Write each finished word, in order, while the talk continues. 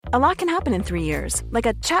A lot can happen in 3 years, like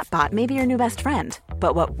a chatbot may be your new best friend.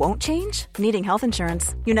 But what won't change? Needing health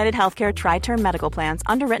insurance. United Healthcare Tri-Term Medical Plans,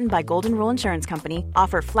 underwritten by Golden Rule Insurance Company,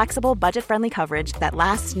 offer flexible, budget-friendly coverage that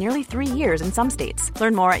lasts nearly 3 years in some states.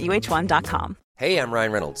 Learn more at uh1.com. Hey, I'm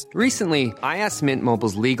Ryan Reynolds. Recently, I asked Mint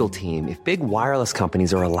Mobile's legal team if big wireless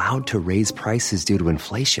companies are allowed to raise prices due to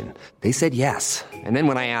inflation. They said yes. And then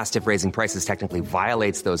when I asked if raising prices technically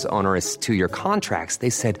violates those onerous 2-year contracts, they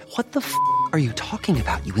said, "What the f*** are you talking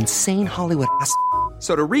about, you insane Hollywood ass?"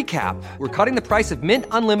 So to recap, we're cutting the price of Mint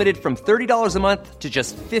Unlimited from $30 a month to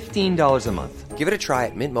just $15 a month. Give it a try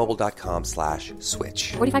at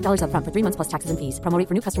mintmobile.com/switch. $45 up front for 3 months plus taxes and fees. Promo rate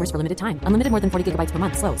for new customers for limited time. Unlimited more than 40 gigabytes per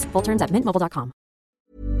month. Slows full terms at mintmobile.com.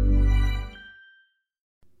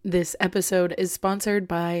 This episode is sponsored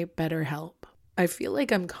by BetterHelp. I feel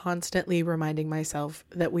like I'm constantly reminding myself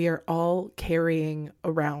that we are all carrying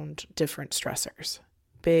around different stressors,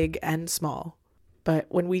 big and small. But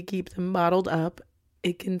when we keep them bottled up,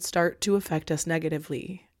 it can start to affect us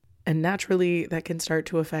negatively. And naturally, that can start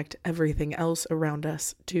to affect everything else around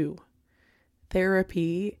us too.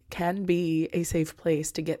 Therapy can be a safe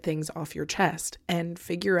place to get things off your chest and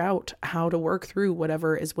figure out how to work through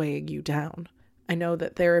whatever is weighing you down. I know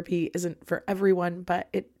that therapy isn't for everyone, but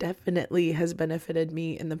it definitely has benefited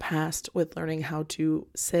me in the past with learning how to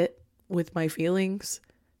sit with my feelings,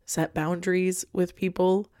 set boundaries with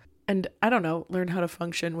people, and learn how to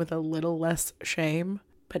function with a little less shame.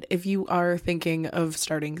 But if you are thinking of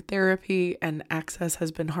starting therapy and access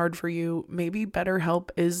has been hard for you, maybe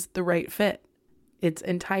BetterHelp is the right fit. It's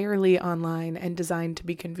entirely online and designed to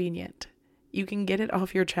be convenient. You can get it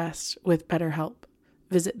off your chest with BetterHelp.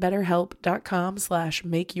 Visit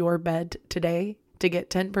betterhelp.com/makeyourbed today to get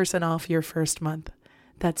 10% off your first month.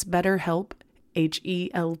 That's BetterHelp,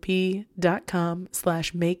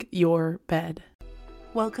 HELP.com/makeyourbed.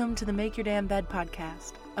 Welcome to the Make Your Damn Bed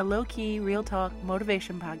podcast, a low-key, real-talk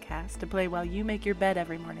motivation podcast to play while you make your bed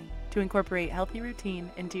every morning to incorporate healthy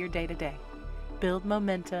routine into your day-to-day, build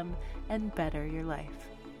momentum, and better your life.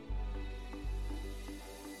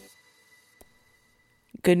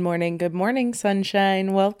 Good morning,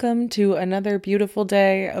 sunshine. Welcome to another beautiful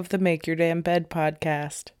day of the Make Your Damn Bed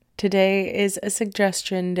podcast. Today is a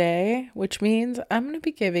suggestion day, which means I'm going to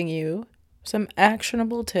be giving you some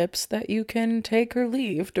actionable tips that you can take or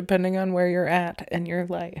leave depending on where you're at in your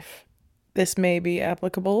life. This may be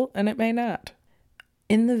applicable and it may not.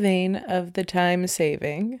 In the vein of the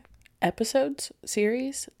time-saving episodes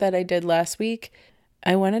series that I did last week,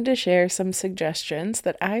 I wanted to share some suggestions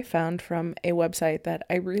that I found from a website that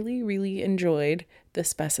I really, really enjoyed the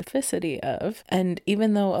specificity of. And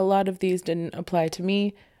even though a lot of these didn't apply to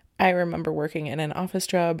me, I remember working in an office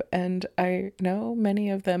job, and I know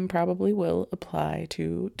many of them probably will apply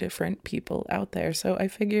to different people out there. So I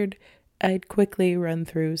figured I'd quickly run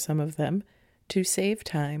through some of them to save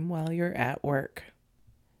time while you're at work.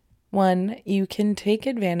 1, you can take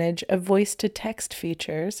advantage of voice-to-text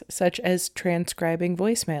features such as transcribing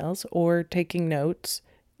voicemails or taking notes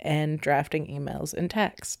and drafting emails in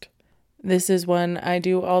text. This is one I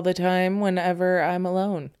do all the time whenever I'm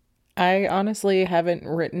alone. I honestly haven't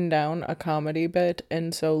written down a comedy bit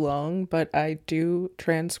in so long, but I do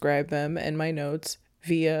transcribe them in my notes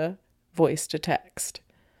via voice-to-text.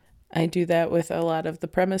 I do that with a lot of the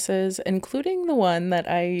premises, including the one that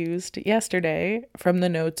I used yesterday from the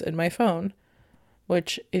notes in my phone,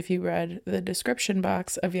 which if you read the description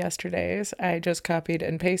box of yesterday's, I just copied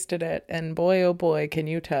and pasted it, and boy oh boy can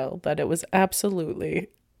you tell that it was absolutely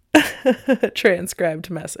a transcribed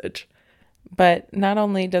message. But not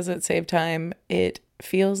only does it save time, it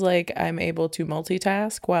feels like I'm able to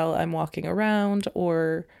multitask while I'm walking around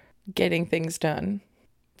or getting things done.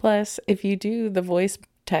 Plus, if you do the voice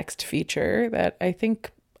text feature that I think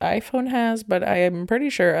iPhone has, but I am pretty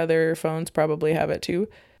sure other phones probably have it too,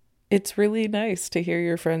 it's really nice to hear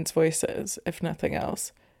your friends' voices, if nothing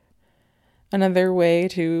else. Another way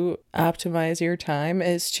to optimize your time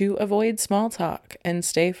is to avoid small talk and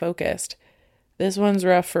stay focused. This one's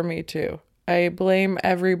rough for me too. I blame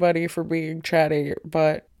everybody for being chatty,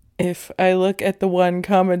 but if I look at the one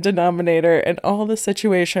common denominator in all the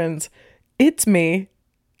situations, it's me.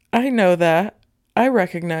 I know that. I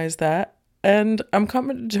recognize that. And I'm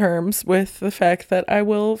coming to terms with the fact that I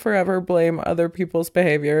will forever blame other people's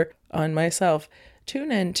behavior on myself.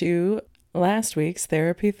 Tune into last week's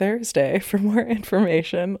Therapy Thursday for more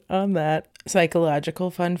information on that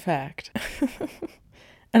psychological fun fact.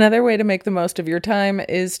 Another way to make the most of your time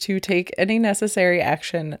is to take any necessary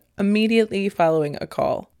action immediately following a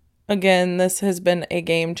call. Again, this has been a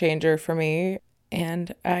game changer for me,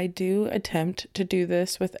 and I do attempt to do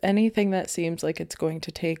this with anything that seems like it's going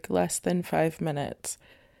to take less than 5 minutes.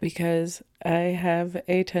 because I have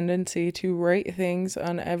a tendency to write things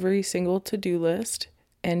on every single to-do list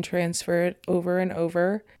and transfer it over and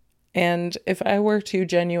over. And if I were to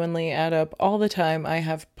genuinely add up all the time I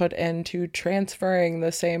have put into transferring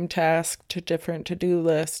the same task to different to-do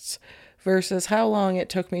lists versus how long it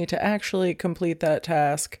took me to actually complete that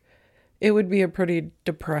task, it would be a pretty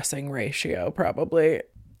depressing ratio, probably.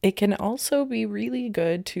 It can also be really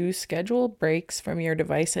good to schedule breaks from your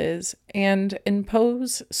devices and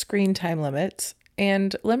impose screen time limits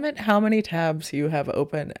and limit how many tabs you have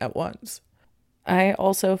open at once. I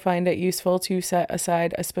also find it useful to set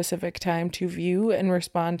aside a specific time to view and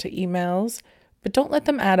respond to emails, but don't let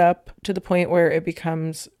them add up to the point where it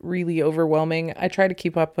becomes really overwhelming. I try to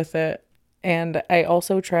keep up with it, and I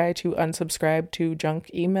also try to unsubscribe to junk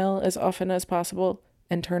email as often as possible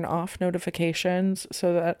and turn off notifications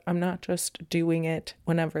so that I'm not just doing it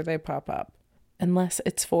whenever they pop up, unless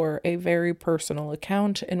it's for a very personal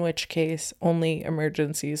account, in which case only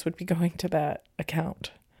emergencies would be going to that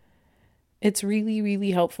account. It's really,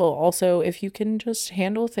 really helpful also if you can just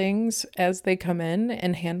handle things as they come in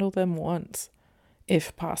and handle them once,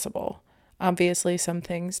 if possible. Obviously, some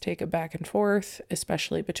things take a back and forth,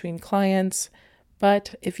 especially between clients,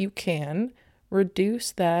 but if you can,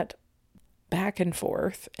 reduce that back and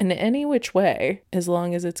forth in any which way, as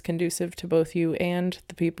long as it's conducive to both you and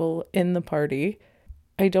the people in the party.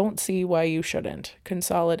 I don't see why you shouldn't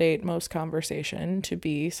consolidate most conversation to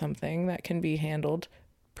be something that can be handled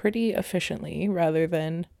pretty efficiently rather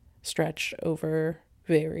than stretched over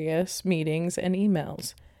various meetings and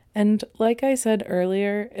emails. And like I said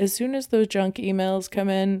earlier, as soon as those junk emails come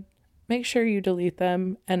in, make sure you delete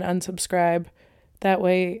them and unsubscribe. That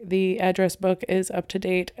way the address book is up to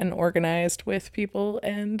date and organized with people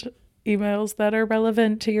and emails that are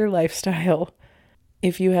relevant to your lifestyle.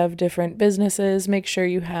 If you have different businesses, make sure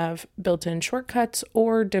you have built-in shortcuts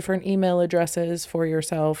or different email addresses for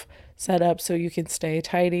yourself set up so you can stay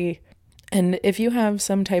tidy. And if you have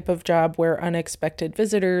some type of job where unexpected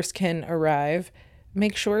visitors can arrive,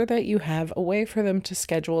 make sure that you have a way for them to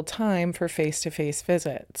schedule time for face-to-face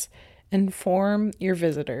visits. Inform your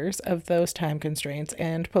visitors of those time constraints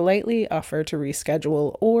and politely offer to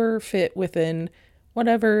reschedule or fit within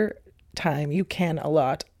whatever time you can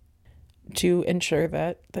allot to ensure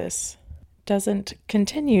that this doesn't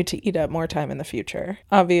continue to eat up more time in the future.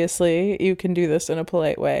 Obviously, you can do this in a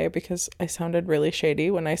polite way because I sounded really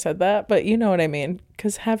shady when I said that, but you know what I mean,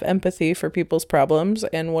 because have empathy for people's problems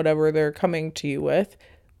and whatever they're coming to you with,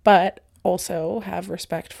 but also have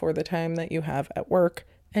respect for the time that you have at work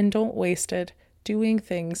and don't waste it doing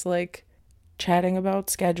things like chatting about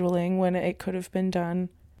scheduling when it could have been done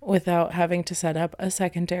without having to set up a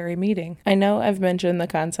secondary meeting. I know I've mentioned the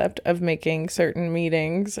concept of making certain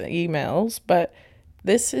meetings emails, but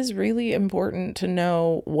this is really important to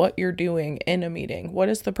know what you're doing in a meeting. What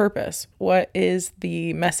is the purpose? What is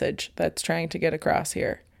the message that's trying to get across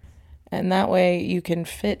here? And that way you can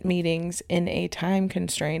fit meetings in a time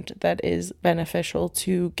constraint that is beneficial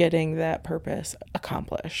to getting that purpose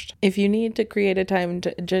accomplished. If you need to create a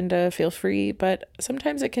timed agenda, feel free, but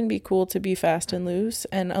sometimes it can be cool to be fast and loose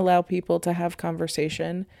and allow people to have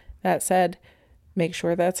conversation. That said, make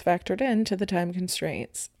sure that's factored into the time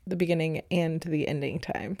constraints, the beginning and the ending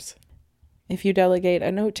times. If you delegate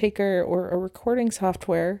a note taker or a recording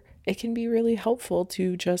software, it can be really helpful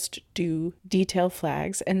to just do detail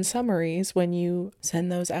flags and summaries when you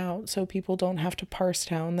send those out so people don't have to parse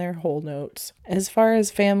down their whole notes. As far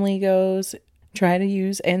as family goes, try to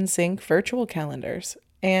use and sync virtual calendars.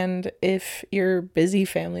 And if your busy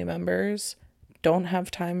family members don't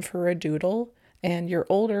have time for a doodle and your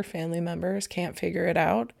older family members can't figure it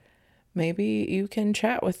out, maybe you can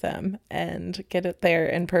chat with them and get it there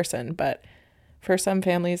in person. But for some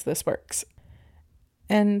families, this works.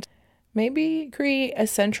 And maybe create a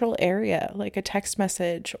central area like a text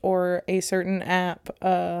message or a certain app,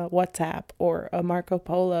 WhatsApp or a Marco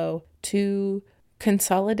Polo, to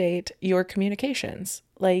consolidate your communications,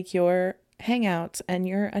 like your hangouts and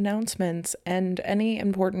your announcements and any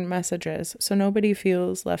important messages, so nobody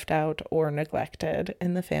feels left out or neglected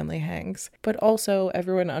in the family hangs. But also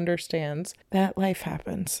everyone understands that life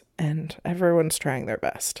happens and everyone's trying their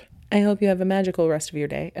best. I hope you have a magical rest of your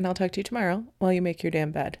day, and I'll talk to you tomorrow while you make your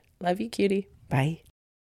damn bed. Love you, cutie. Bye.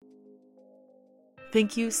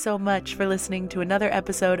 Thank you so much for listening to another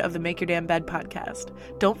episode of the Make Your Damn Bed podcast.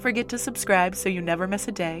 Don't forget to subscribe so you never miss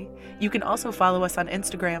a day. You can also follow us on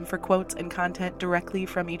Instagram for quotes and content directly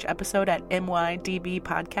from each episode at MYDB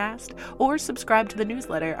Podcast, or subscribe to the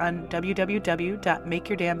newsletter on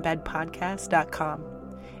www.makeyourdamnbedpodcast.com.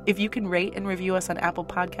 If you can rate and review us on Apple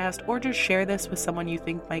Podcast or just share this with someone you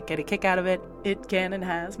think might get a kick out of it, it can and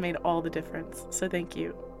has made all the difference. So thank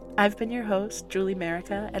you. I've been your host, Julie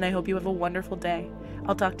Merica, and I hope you have a wonderful day.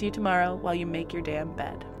 I'll talk to you tomorrow while you make your damn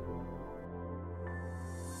bed.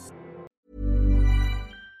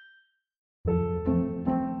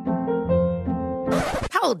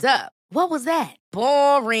 Hold up. What was that?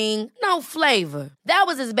 Boring. No flavor. That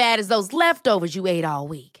was as bad as those leftovers you ate all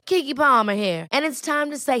week. Keke Palmer here, and it's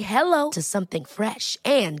time to say hello to something fresh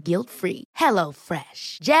and guilt-free. Hello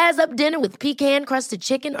Fresh. Jazz up dinner with pecan-crusted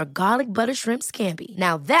chicken or garlic butter shrimp scampi.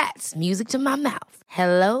 Now that's music to my mouth.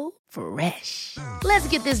 Hello Fresh. Let's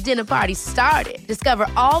get this dinner party started. Discover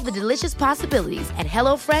all the delicious possibilities at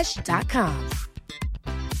HelloFresh.com.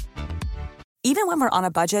 Even when we're on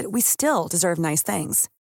a budget, we still deserve nice things.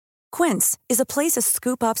 Quince is a place to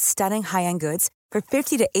scoop up stunning high-end goods for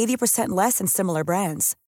 50 to 80% less than similar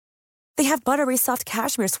brands. They have buttery soft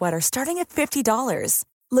cashmere sweaters starting at $50,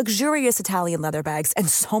 luxurious Italian leather bags, and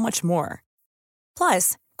so much more.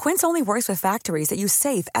 Plus, Quince only works with factories that use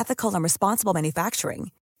safe, ethical, and responsible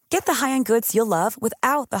manufacturing. Get the high-end goods you'll love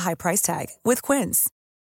without the high price tag with Quince.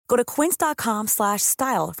 Go to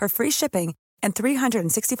quince.com/style for free shipping and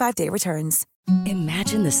 365-day returns.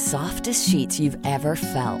 Imagine the softest sheets you've ever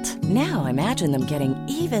felt. Now imagine them getting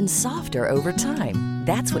even softer over time.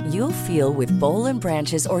 That's what you'll feel with Boll &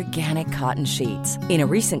 Branch's organic cotton sheets. In a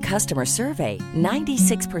recent customer survey,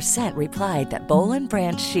 96% replied that Boll &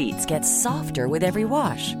 Branch sheets get softer with every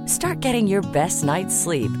wash. Start getting your best night's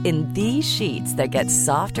sleep in these sheets that get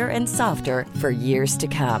softer and softer for years to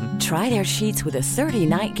come. Try their sheets with a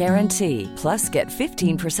 30-night guarantee. Plus, get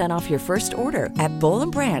 15% off your first order at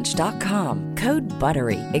bollandbranch.com. Code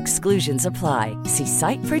BUTTERY. Exclusions apply. See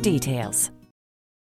site for details.